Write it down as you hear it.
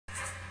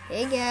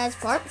Hey guys,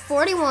 part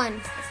 41.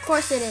 Of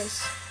course it is.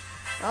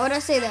 Why would I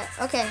say that?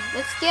 Okay,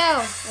 let's go.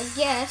 I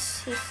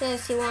guess he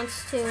says he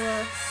wants to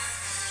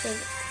shake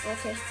it.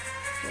 Okay.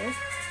 Yeah.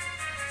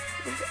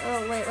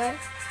 Oh, wait, what?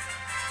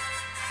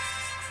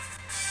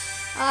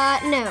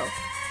 No.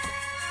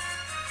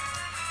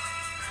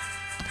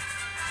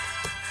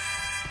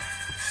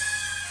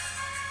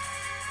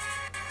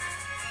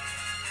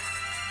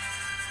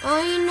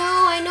 I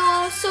know,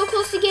 I was so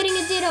close to getting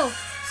a Ditto.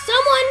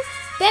 Someone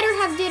better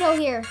have Ditto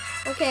here.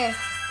 Okay,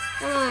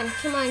 come on.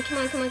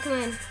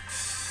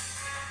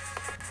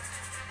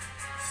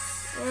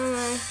 Oh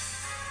my.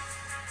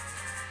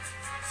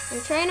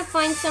 I'm trying to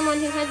find someone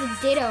who has a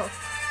Ditto.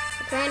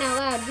 I'm crying out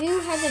loud. Who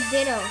has a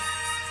Ditto?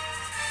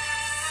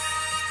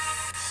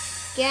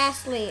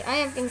 Ghastly. I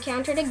have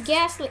encountered a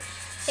Ghastly.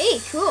 Hey,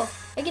 cool.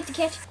 I get to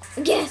catch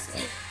a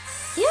Ghastly.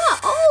 Yeah,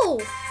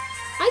 oh!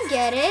 I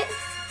get it.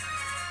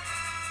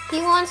 He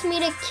wants me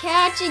to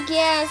catch a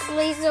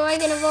Ghastly so I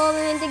can evolve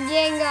him into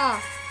Gengar.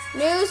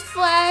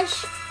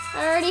 Newsflash,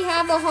 I already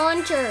have a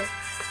Haunter.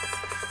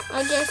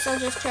 I guess I'll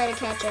just try to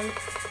catch him.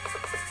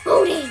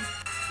 Oh dang!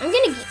 I'm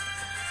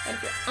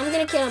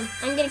gonna kill him.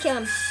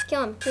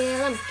 Kill him.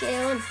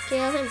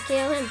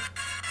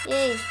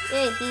 Yay,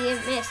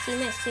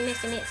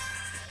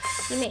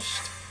 he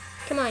missed.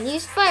 Come on,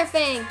 use Fire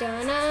Fang.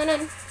 Dun.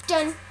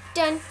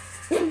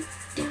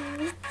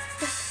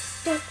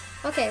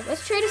 Okay,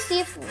 let's try to see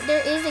if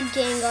there is a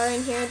Gengar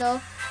in here though.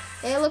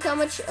 Hey, look how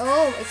much,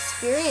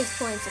 experience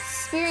points.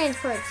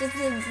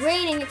 It's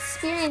raining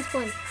experience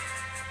points.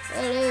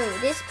 Hello,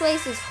 this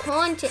place is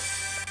haunted.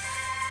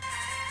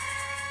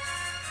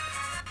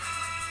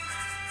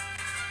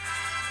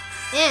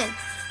 Man,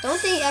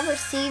 don't they ever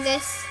see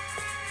this?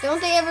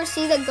 Don't they ever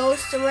see the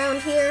ghosts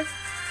around here?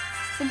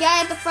 The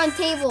guy at the front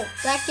table,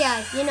 that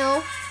guy,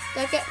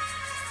 that guy.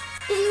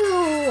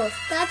 Ew,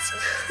 that's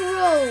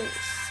gross.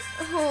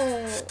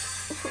 Oh.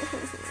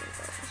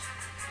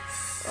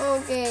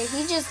 Okay,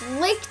 he just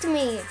licked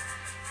me. I'm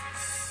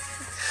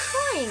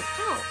crying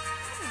out.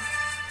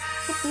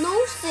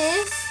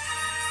 Hypnosis.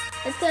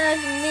 Attack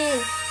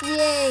miss.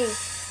 Yay.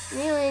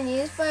 Million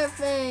use Fire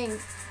Fang.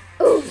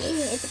 Oh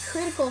yeah, it's a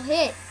critical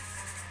hit.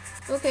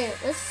 Okay,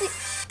 let's see.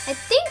 I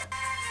think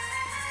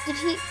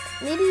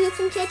maybe you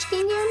can catch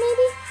Gengar,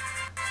 maybe?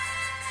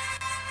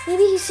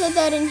 Maybe he said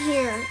that in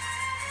here.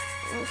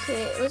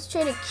 Okay, let's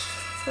try to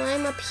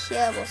climb up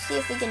here. We'll see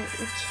if we can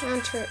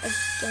encounter a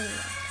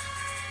Gengar.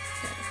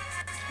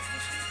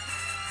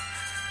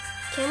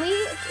 Can we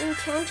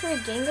encounter a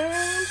Gengar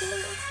around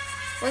here?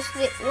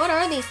 What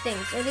are these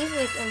things? Are these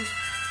like,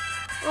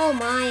 oh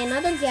my,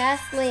 another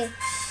Ghastly.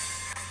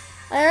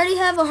 I already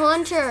have a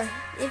Haunter.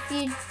 If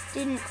you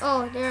didn't,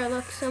 oh, there,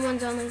 look,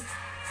 someone's on me.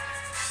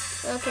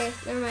 Okay,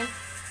 never mind.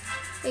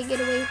 Hey, get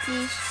away,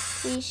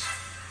 please.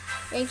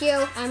 Thank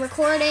you, I'm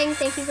recording,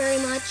 thank you very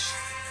much.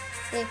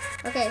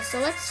 Okay, so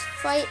let's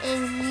fight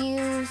and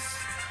use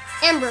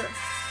Ember.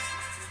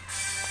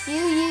 You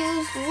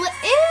use,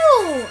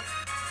 ew!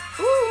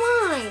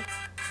 Oh my!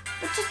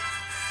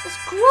 It's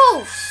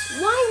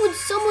gross. Why would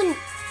someone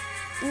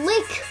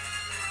lick?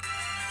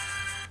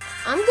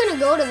 I'm gonna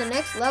go to the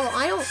next level.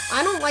 I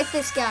don't like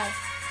this guy.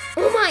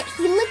 Oh my!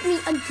 He licked me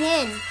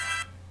again.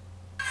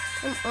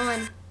 Come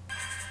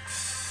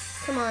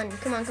on.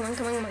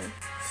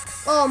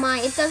 Oh my!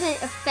 It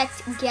doesn't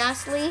affect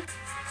Ghastly.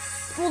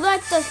 Well,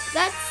 that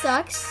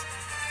sucks.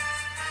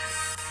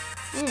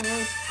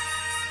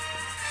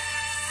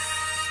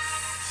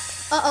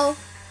 Uh-oh.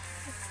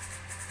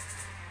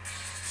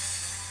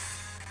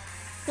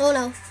 Oh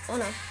no.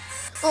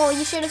 Oh,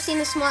 you should have seen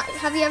the Smosh.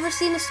 Have you ever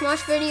seen the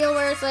Smosh video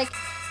where it's like,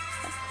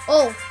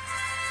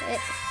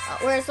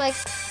 where it's like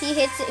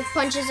he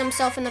punches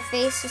himself in the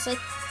face? It's like,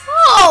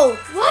 oh,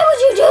 why would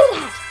you do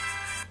that?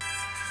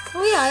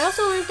 Oh yeah, I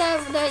also learned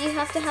that you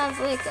have to have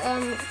like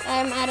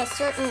at a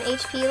certain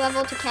HP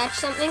level to catch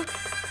something.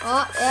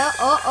 Oh yeah,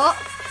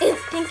 I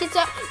think it's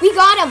up. We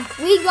got him.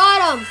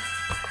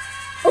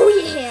 Oh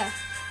yeah.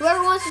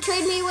 Whoever wants to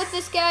trade me with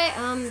this guy,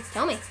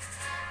 tell me.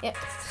 Yep.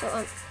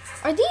 So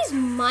are these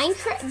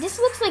Minecraft? This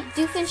looks like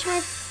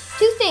Doofenshmirtz.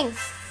 Two things.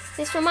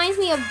 This reminds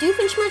me of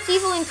Doofenshmirtz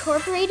Evil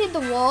Incorporated, the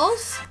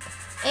walls,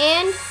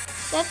 and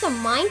that's a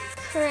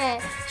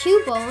Minecraft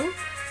Cubone.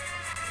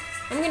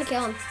 I'm gonna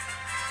kill him.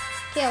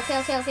 Kill.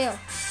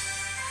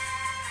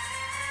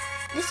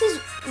 This is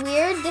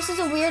weird. This is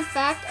a weird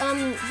fact.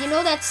 You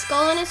know that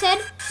skull on his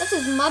head? That's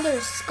his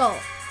mother's skull.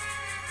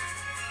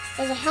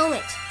 As a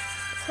helmet.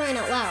 Crying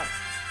out loud.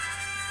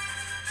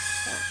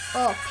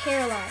 Oh,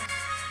 paralyzed.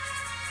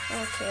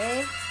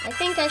 Okay, I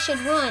think I should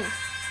run.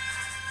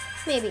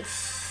 Maybe.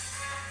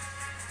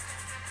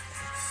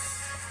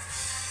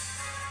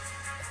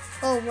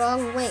 Oh,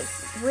 wrong way.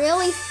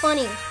 Really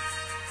funny.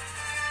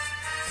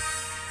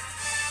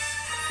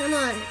 Come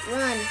on,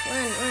 run.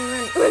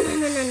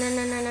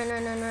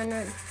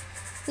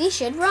 We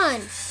should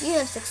run. You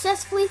have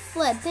successfully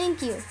fled.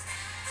 Thank you.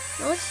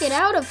 Now let's get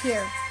out of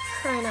here.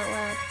 Crying out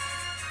loud.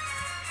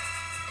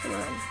 Come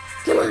on.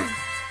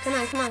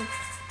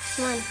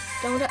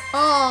 Don't.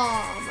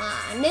 Oh, my.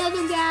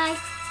 Another guy.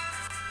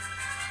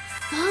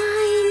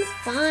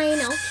 Fine,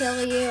 I'll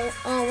kill you.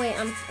 Oh wait,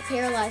 I'm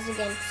paralyzed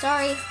again.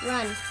 Sorry,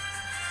 run.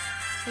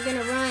 You're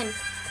gonna run.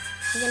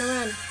 You're gonna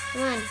run.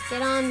 Come on,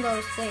 get on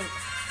those things.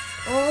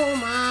 Oh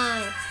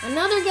my.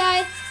 Another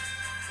guy.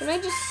 Can I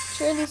just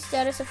share these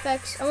status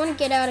effects? I want to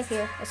get out of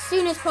here as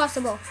soon as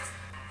possible.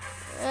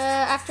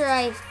 After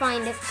I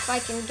find if I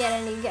can get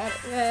any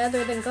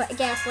other than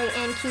Ghastly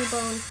and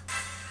Cubone.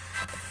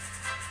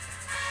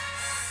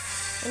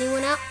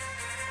 Anyone out?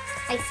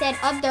 I said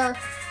other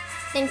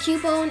than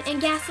Cubone and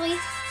Ghastly.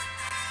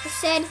 I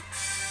said,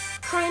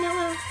 crying out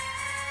loud.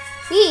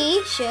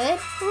 We should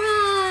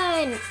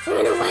run.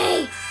 Run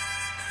away.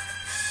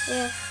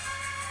 Yeah.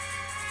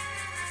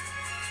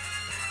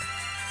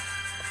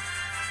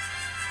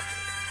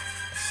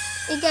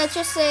 Hey guys,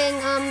 just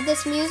saying,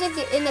 this music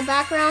in the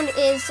background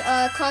is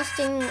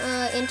costing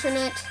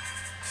internet.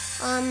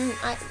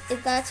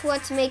 That's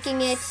what's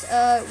making it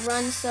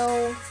run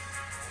so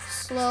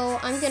slow.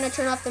 I'm gonna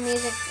turn off the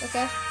music,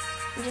 okay?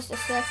 In just a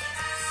sec.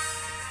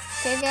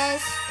 Okay,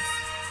 guys,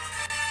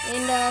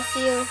 and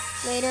see you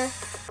later.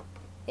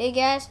 Hey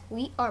guys,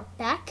 we are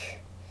back.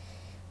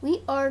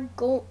 We are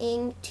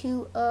going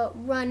to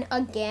run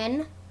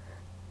again.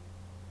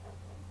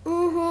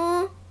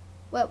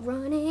 We're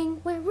running.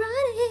 We're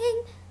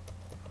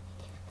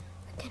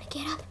gonna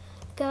get up.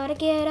 Gotta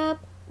get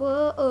up.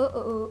 Whoa,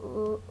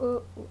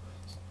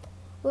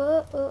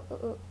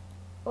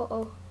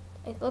 Uh-oh.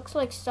 It looks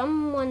like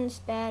someone's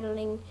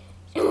battling.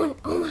 Someone,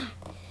 oh my.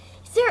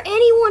 Is there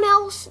anyone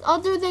else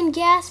other than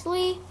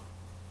Ghastly?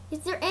 Is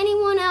there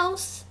anyone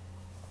else?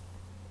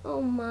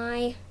 Oh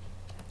my.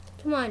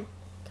 Come on.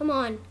 Come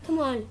on. Come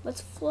on.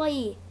 Let's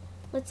flee.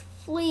 Let's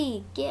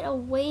flee. Get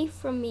away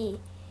from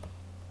me.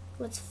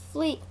 Let's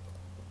flee.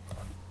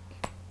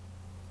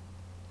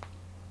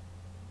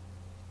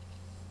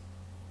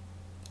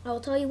 I'll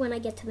tell you when I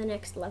get to the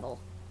next level.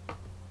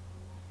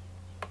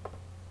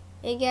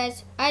 Hey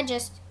guys, I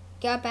just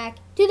got back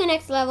to the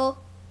next level.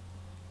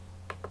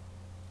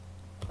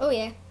 Oh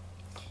yeah.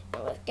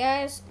 Now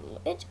guys,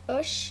 let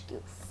us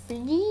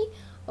flee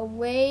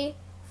away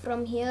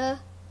from here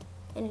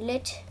and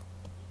let's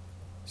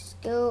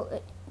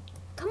go.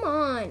 Come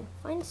on,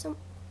 find some.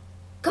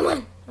 Come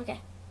on.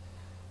 Okay.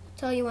 I'll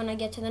tell you when I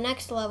get to the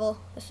next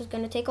level. This is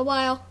gonna take a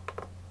while.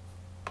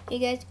 Hey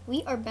guys,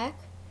 we are back.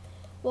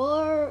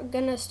 We're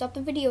gonna stop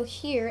the video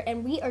here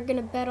and we are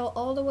gonna battle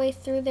all the way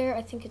through there.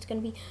 I think it's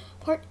gonna be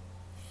part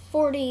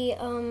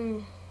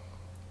 42.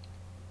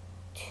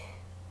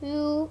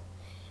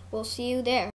 We'll see you there.